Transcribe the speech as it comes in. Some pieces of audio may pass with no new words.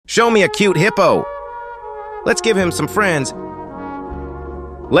Show me a cute hippo. Let's give him some friends.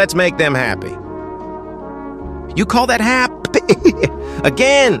 Let's make them happy. You call that happy?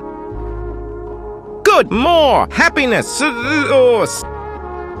 Again. Good, more happiness.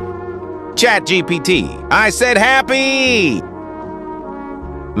 Chat GPT. I said happy.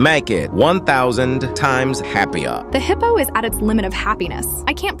 Make it 1,000 times happier. The hippo is at its limit of happiness.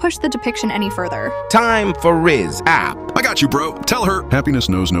 I can't push the depiction any further. Time for Riz app. I got you, bro. Tell her. Happiness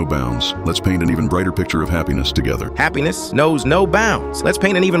knows no bounds. Let's paint an even brighter picture of happiness together. Happiness knows no bounds. Let's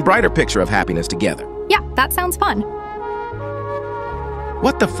paint an even brighter picture of happiness together. Yeah, that sounds fun.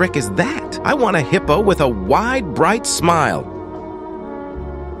 What the frick is that? I want a hippo with a wide, bright smile.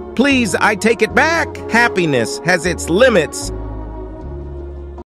 Please, I take it back. Happiness has its limits.